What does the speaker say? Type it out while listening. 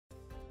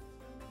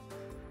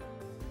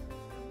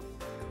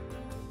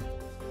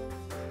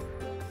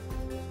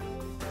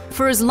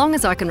For as long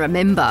as I can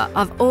remember,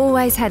 I've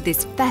always had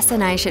this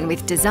fascination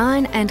with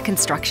design and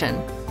construction.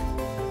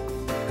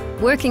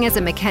 Working as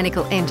a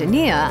mechanical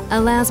engineer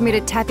allows me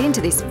to tap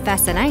into this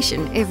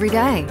fascination every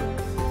day.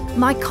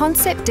 My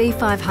ConceptD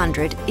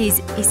 500 is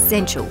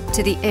essential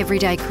to the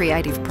everyday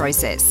creative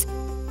process.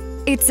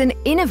 It's an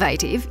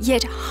innovative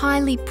yet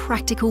highly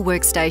practical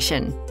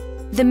workstation.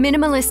 The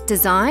minimalist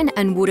design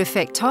and wood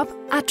effect top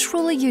are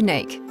truly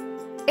unique.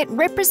 It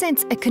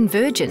represents a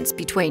convergence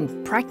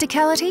between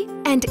practicality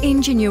and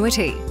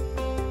ingenuity.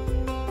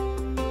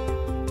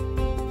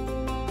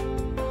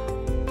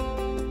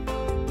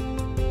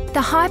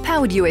 The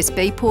high-powered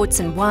USB ports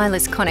and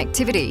wireless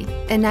connectivity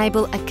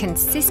enable a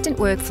consistent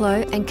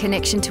workflow and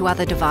connection to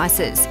other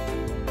devices.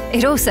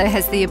 It also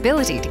has the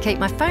ability to keep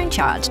my phone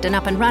charged and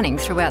up and running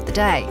throughout the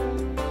day.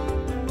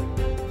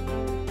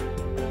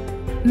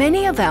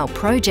 Many of our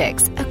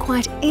projects are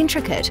quite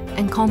intricate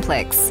and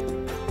complex.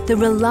 The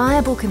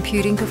reliable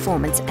computing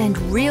performance and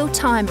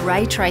real-time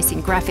ray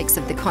tracing graphics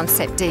of the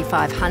ConceptD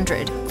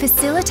 500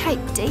 facilitate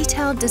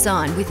detailed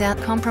design without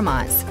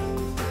compromise.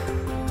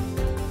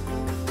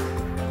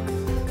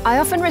 I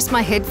often rest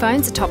my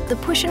headphones atop the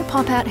push and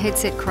pop out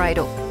headset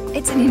cradle.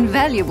 It's an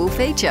invaluable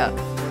feature.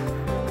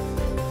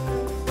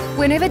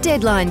 Whenever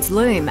deadlines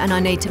loom and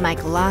I need to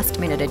make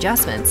last-minute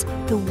adjustments,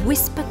 the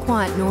whisper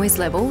quiet noise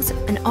levels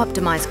and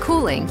optimised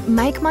cooling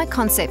make my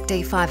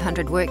ConceptD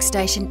 500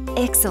 workstation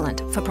excellent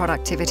for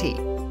productivity.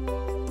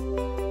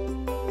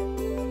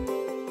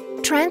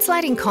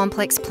 Translating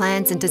complex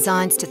plans and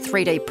designs to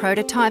 3D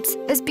prototypes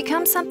has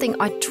become something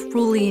I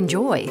truly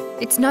enjoy.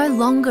 It's no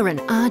longer an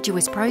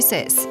arduous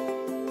process.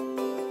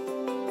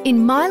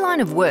 In my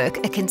line of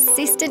work, a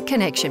consistent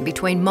connection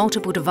between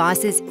multiple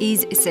devices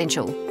is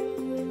essential.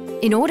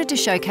 In order to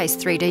showcase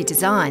 3D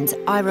designs,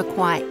 I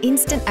require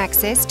instant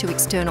access to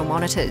external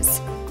monitors.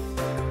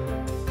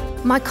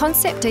 My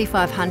ConceptD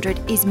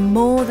 500 is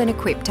more than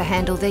equipped to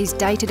handle these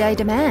day-to-day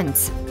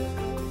demands.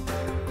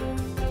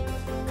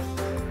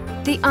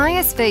 The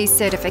ISV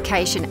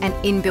certification and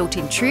inbuilt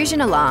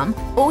intrusion alarm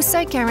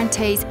also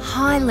guarantees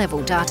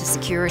high-level data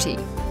security.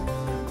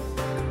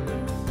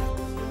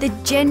 The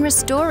generous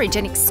storage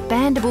and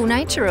expandable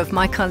nature of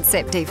my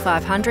ConceptD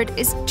 500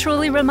 is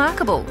truly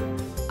remarkable.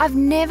 I've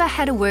never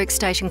had a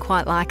workstation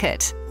quite like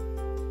it.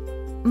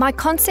 My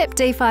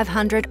ConceptD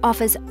 500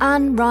 offers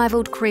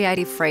unrivaled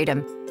creative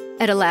freedom.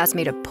 It allows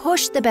me to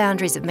push the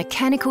boundaries of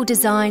mechanical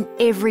design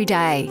every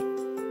day.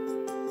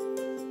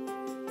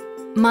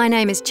 My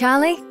name is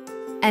Charlie,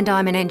 and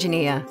I'm an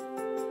engineer.